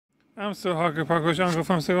I'm still Hawker Parkour Uncle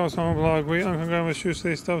from Signals on blog. Wait, Uncle Grandma's shoes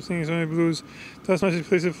say stop singing so many blues. Dust matches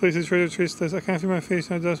places, treasure trace this. I can't feel my face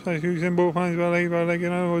now, dust my shoes and both hands, but I like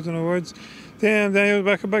it on words and the words. Damn, Daniel's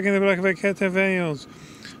back in the black of a cat have Daniels.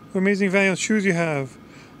 Amazing Daniels shoes you have.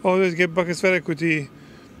 Always get bucket sweat equity.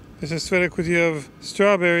 This is sweat equity of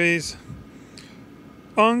strawberries.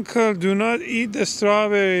 Uncle, do not eat the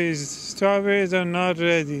strawberries. Strawberries are not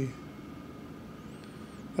ready.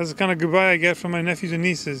 That's the kind of goodbye I get from my nephews and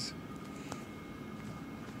nieces.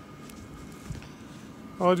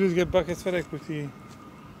 All I do is get buckets fed equity.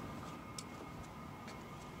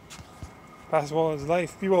 Basketball is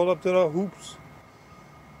life. People hold up to the hoops.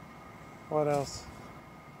 What else?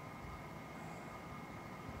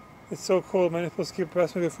 It's so cold. My nipples keep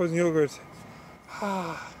pressing with frozen yogurt.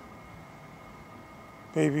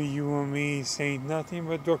 Baby, you and me say nothing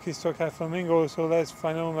but dorky stock flamingo. So let's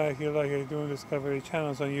find out what you like doing Discovery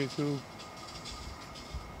channels on YouTube.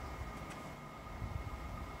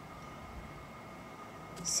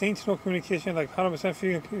 Saint no communication, like 100%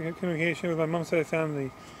 free communication with my mom's side family.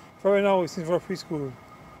 For right now, since we're preschool.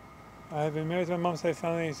 I have been married to my mom's side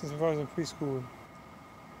family since I was in preschool.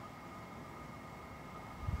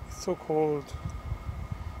 It's so cold.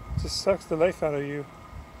 It just sucks the life out of you.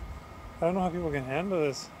 I don't know how people can handle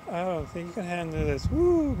this. I don't think you can handle this.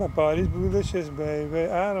 Woo, my body's delicious, baby.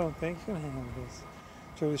 I don't think you can handle this.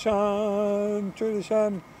 Tradition,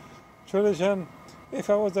 tradition, tradition. If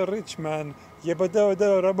I was a rich man,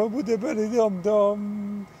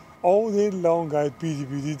 yabba-dabba-dabba-dabba-dabba-dum-dum. All day long I'd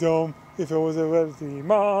beady-beady-dum. If I was a wealthy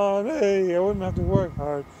man, hey, I wouldn't have to work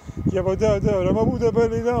hard.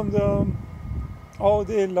 Yabba-dabba-dabba-dabba-dabba-dum-dum. All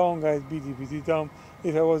day long I'd beady-beady-dum.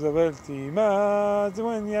 If I was a wealthy man,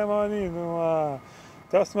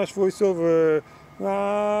 that's much voiceover.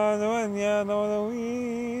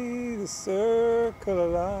 The circle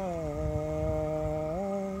of life.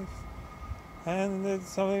 And it's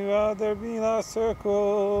something about there being a lot of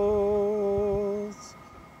circles.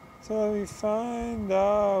 Till we find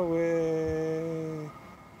our way.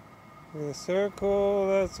 With a circle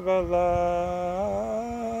that's about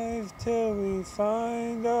life. Till we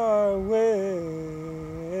find our way.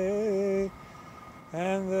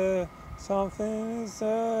 And the something is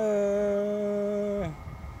there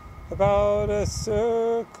about a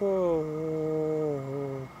circle.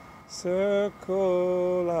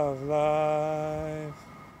 Circle of life.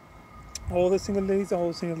 All the single ladies,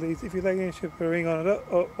 all single ladies. If you like any shit, put a ring on it.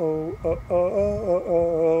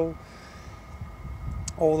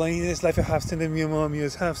 All I need in this life, I have sin and your mom, you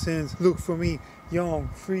have sins. Look for me, young,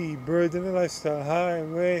 free, bird in the lifestyle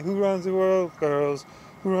highway. Who runs the world? Girls.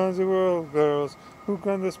 Who runs the world? Girls. Who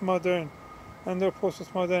runs this modern? And their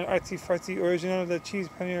post-modern, artsy-fartsy, original, the cheese,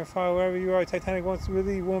 penny or fire, wherever you are. Titanic wants to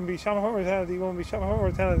believe, won't be shopping for mortality, won't be shopping for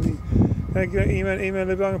mortality. Thank you, amen, amen,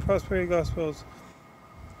 live long and prosperity gospels.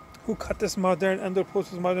 Who cut this modern and their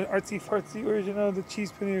post-modern, artsy-fartsy, original, the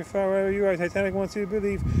cheese, penny or fire, wherever you are. Titanic wants you to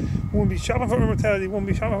believe, won't be shopping for mortality, won't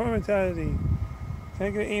be shopping for mortality.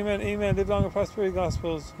 Thank you, amen, amen, live long and prosperity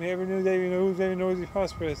gospels. May every new day we know who's every knows be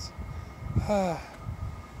prosperous. There's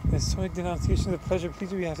so many denunciations of pleasure,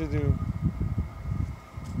 pleasure we have to do.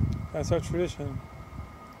 That's our tradition.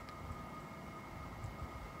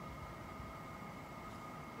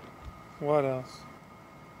 What else?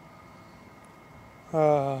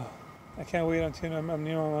 I can't wait until I'm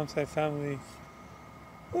near my mom's side family.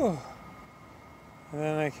 And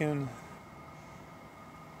then I can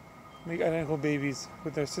make identical babies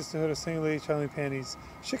with their sisterhood of single lady Charlie panties.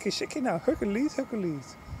 Shake it now. Hercules,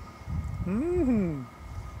 Hercules.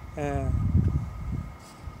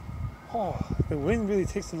 The wind really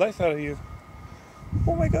takes the life out of you.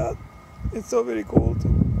 Oh my god, it's so very cold.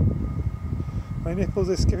 My nipples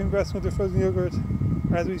are skipping breast with the frozen yogurt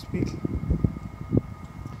as we speak.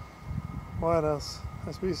 What else?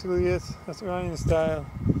 That's basically it. That's Iranian style.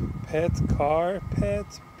 Pet, car,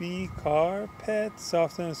 pet, bee, car, pet,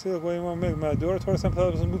 soft and silk, way more milk. My daughter tore some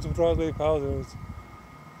pelvis and boots of Broadway powders.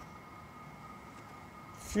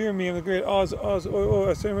 Fear me, I'm the great Oz, I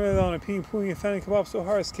turn right on a ping pooing and fanning kabob so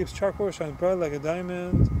hard, skips charcoal, shines bright like a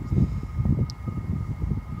diamond.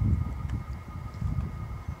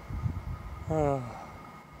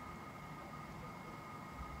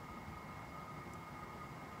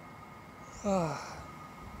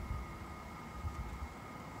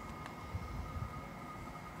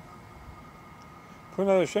 Put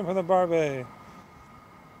another shrimp on the barbie.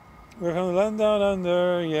 We're from the land down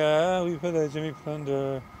under, yeah, we put a Jimmy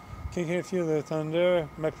Plunder. Can't feel the thunder.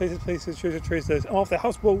 My place is treasure traces. I'm off the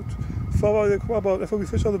houseboat. Fall out with the kabob out. If we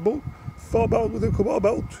fish on the boat, fall out with the kabob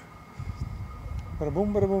out. Bada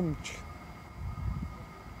boom, bada boom.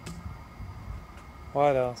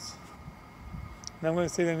 What else? Now I'm going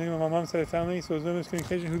to say the name of my mom's side of the family, so it's no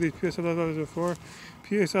miscommunication who these PS I love letters are for.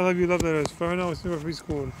 PS I love you love letters. For now, it's never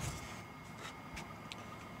preschool.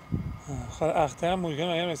 خاله اختر موجان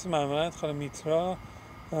آیم رئیس محمد خاله میترا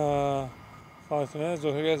فاطمه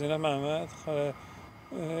زهری از اینب محمد خاله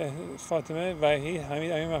فاطمه وحید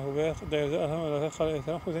حمید امین محبوبه درزه الهام الهه خاله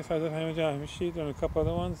احترام حسین فرزاد حمید جان همیشید and a couple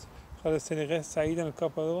other ones خاله سلیقه سعید and a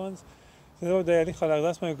couple other ones زنده دیالی خاله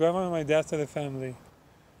اقدس my grandma and my dad's side of the family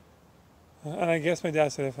and I guess my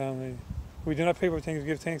dad's side of the family. We do not pray for things,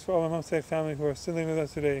 give thanks for all my mom's side of the family who are still living with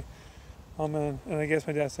us today. Amen. And I guess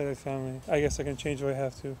my dad's side of the family. I guess I can change if I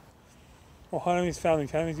have to. Ohana's family.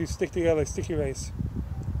 Families do stick together like sticky rice.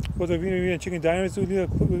 What the Vina and chicken diners do, the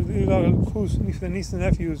nieces and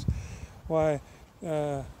nephews. Why,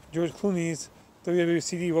 George Clooney's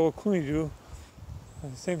WWCD, what will Clooney do?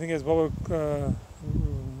 Same thing as what will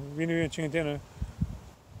Vina and chicken dinner.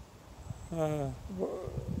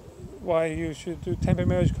 Why you should do temporary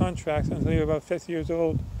marriage contracts until you're about 50 years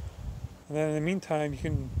old. And then in the meantime, you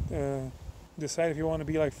can decide if you want to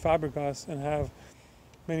be like Fabregas and have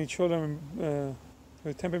many children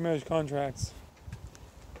with temporary marriage contracts.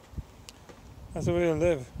 That's the way to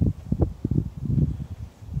live.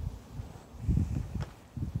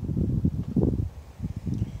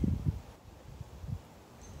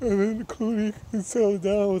 And then Clooney can settle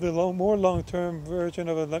down with a more long-term version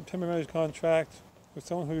of a temporary marriage contract with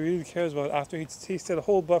someone who really cares about it after he's tasted a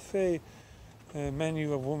whole buffet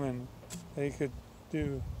menu of women that he could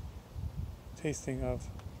do tasting of.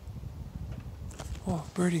 Oh,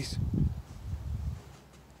 birdies.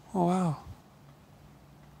 Oh, wow.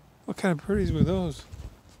 What kind of birdies were those?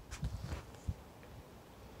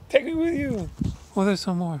 Take me with you. Oh, there's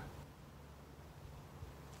some more.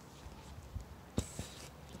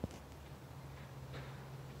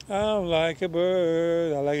 I'm like a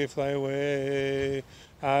bird, I like to fly away.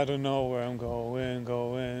 I don't know where I'm going.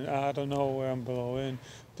 I don't know where I'm blowing.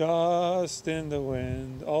 Dust in the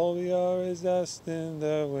wind, all we are is dust in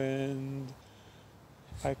the wind.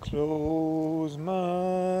 I close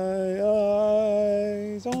my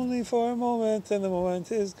eyes only for a moment and the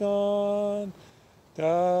moment is gone.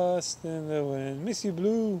 Dust in the wind, Missy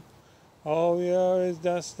Blue, all we are is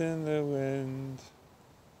dust in the wind.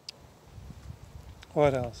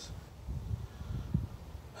 What else?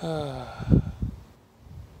 I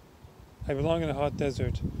belong in a hot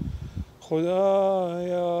desert.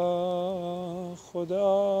 Khodaya,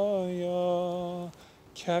 Khodaya,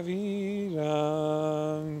 Kaviram,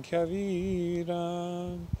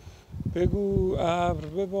 Kaviram, بگو ابر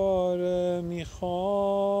بباره میخوام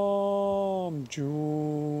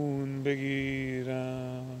جون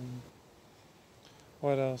بگیرم.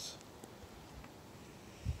 What else?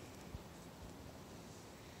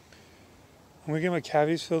 I'm going to get my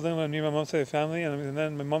cavities filled in when me and my mom's side of the family, and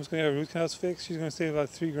then my mom's going to get her root canals fixed. She's going to save about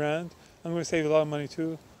 $3,000. I'm going to save a lot of money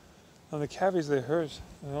too. The cavities, they hurt.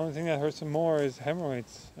 The only thing that hurts more is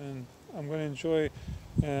hemorrhoids, and I'm going to enjoy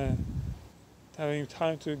having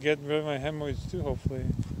time to get rid of my hemorrhoids too, hopefully.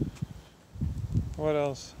 What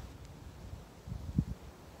else?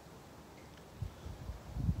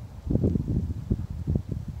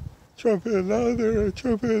 Trumpet louder,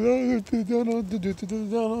 jump on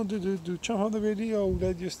the radio,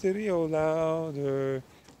 let your stereo louder.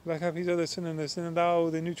 Black Eyed Peas are listening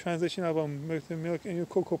loud. The new translation album, Milk and your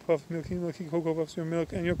Cocoa Puffs, Milky Cocoa Puffs, your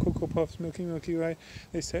milk and your Cocoa Puffs, Milky, right?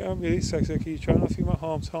 They say I'm really sexy, trying to feel my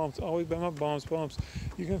humps, always by my bumps.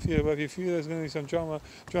 You can feel it, but if you feel there's gonna be some drama,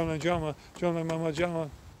 mama, drama.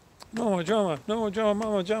 No more drama,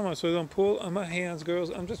 mama, drama. So don't pull on my hands, girls.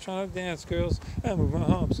 I'm just trying to dance, girls, and move my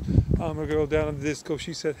humps. I'm a girl down on the disco.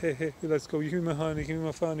 She said, hey, let's go. You give me my honey, give me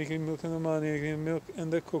my fun, you give me milk and the money, give me milk and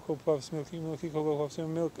the Cocoa Puffs, Milky Cocoa Puffs,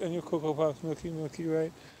 and milk and your Cocoa Puffs, Milky,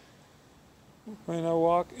 right? When I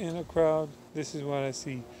walk in a crowd, this is what I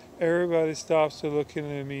see. Everybody stops to look at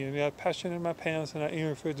me, and I got passion in my pants, and I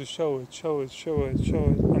ain't afraid to show it.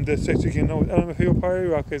 I'm the sexy, you know. I'm a few party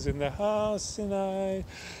rockers in the house tonight.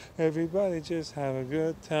 Everybody just have a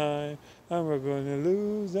good time, and we're going to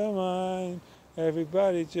lose our mind.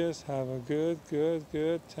 Everybody just have a good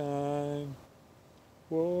time.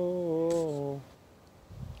 Whoa.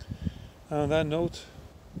 On that note,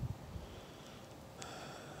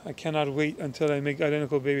 I cannot wait until I make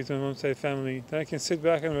identical babies to my mom's side family. Then I can sit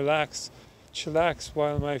back and chillax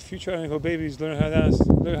while my future identical babies learn how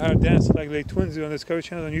to dance like they twins do on Discovery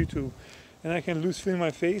Channel on YouTube. And I can lose feeling my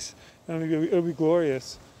face, and it'll be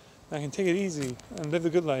glorious. I can take it easy and live the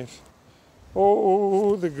good life.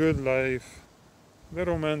 Oh, the good life. The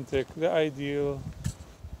romantic, the ideal.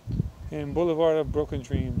 In Boulevard of Broken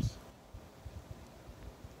Dreams.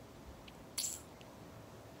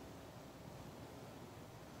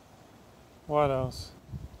 What else?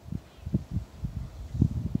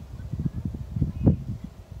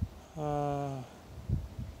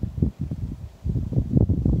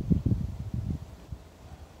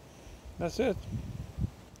 That's it.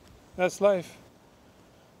 That's life.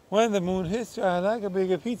 When the moon hits you, I like a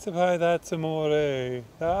bigger pizza pie. That's amore.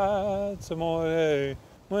 That's amore.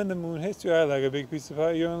 When the moon hits you, I like a big pizza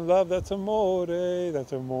pie. You're in love. That's amore.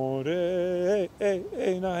 That's amore. Hey, hey,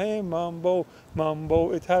 hey, now hey, mambo,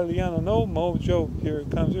 mambo, Italiano, no mojo. Here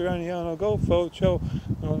comes Iraniano, go Focho.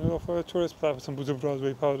 I'm gonna go for a tourist spot with some boots of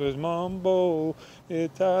Broadway powders. Mambo,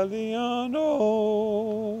 Italiano.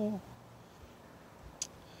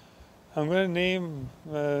 I'm going to name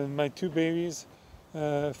my two babies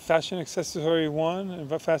Fashion Accessory 1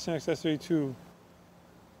 and Fashion Accessory 2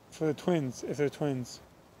 for the twins, if they're twins.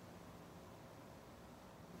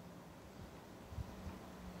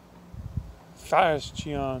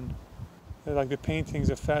 Fashion. They're like the paintings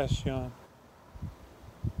of fashion.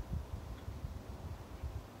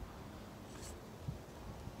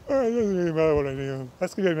 Alright, it doesn't really matter what I name.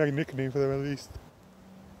 That's going to be my nickname for them at least.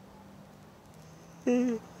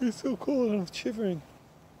 It's so cold and I'm shivering.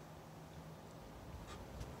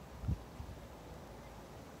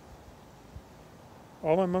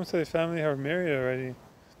 All my mom's side of the family are married already.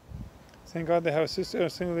 Thank God they have a sister and a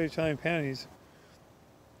single lady selling panties.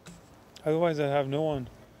 Otherwise I'd have no one.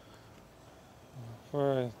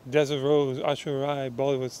 For Desert Rose, Ashurai,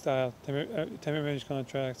 Bollywood style, 10-year marriage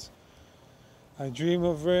contracts. I dream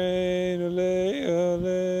of rain, ole,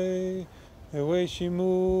 ole. The way she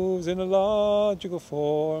moves in a logical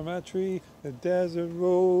formatry, the desert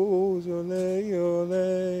rose, ole,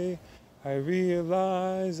 ole. I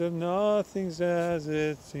realize that nothing's as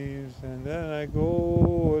it seems, and then I go,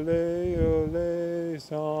 ole, ole.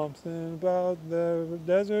 Something about the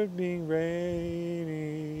desert being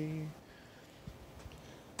rainy.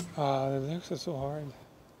 The lyrics are so hard.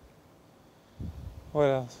 What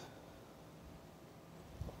else?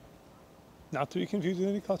 Not to be confused with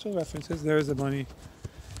any cultural references. There's the bunny.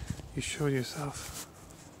 You showed yourself.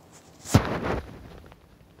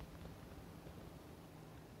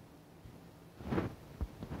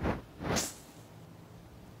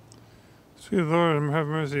 Sweet Lord, have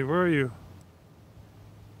mercy. Where are you?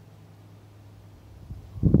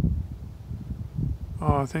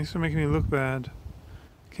 Oh, thanks for making me look bad.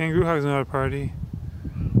 Kangaroo Hug's not a party.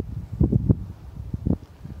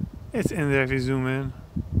 It's in there if you zoom in.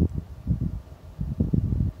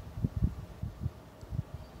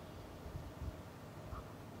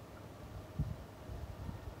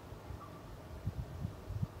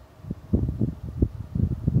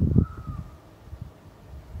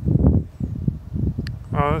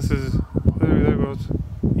 Oh, this is... There goes.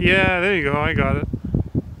 Yeah, there you go. I got it.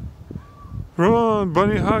 Run,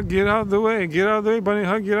 bunny hug, get out of the way. Get out of the way, bunny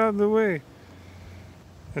hug, get out of the way.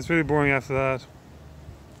 It's really boring after that.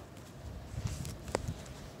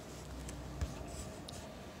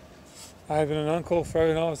 I've been an uncle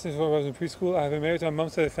forever and always since I was in preschool. I've been married to my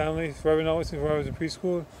mom's side of the family forever and always since I was in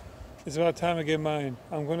preschool. It's about time I get mine.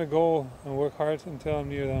 I'm going to go and work hard until I'm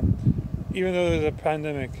near them. Even though there's a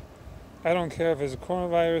pandemic. I don't care if it's a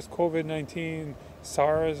coronavirus, COVID-19,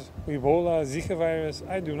 SARS, Ebola, Zika virus.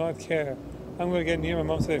 I do not care. I'm going to get near my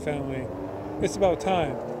mom's side of the family. It's about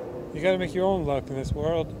time. You got to make your own luck in this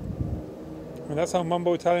world. And that's how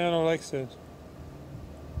Mambo Italiano likes it.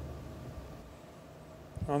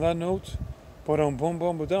 On that note, ba-dum bum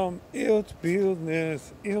bum ba-dum, ilt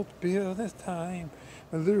buildness time.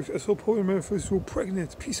 My lyrics are so poor, my face so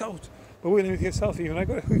pregnant. Peace out. But wait, let me take a selfie. When I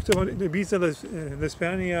got hooked up on the Ibiza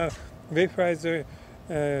L'Hispania vaporizer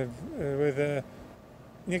with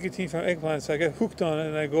nicotine from eggplants, so I get hooked on it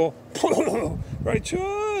and I go,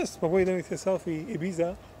 righteous! But wait, let me take a selfie.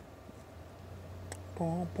 Ibiza.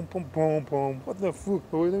 Boom, boom, boom, boom, boom. What the fuck?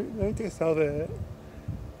 But wait, let me take a selfie.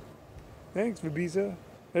 Thanks, Ibiza.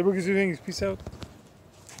 Everybody do things. Peace out.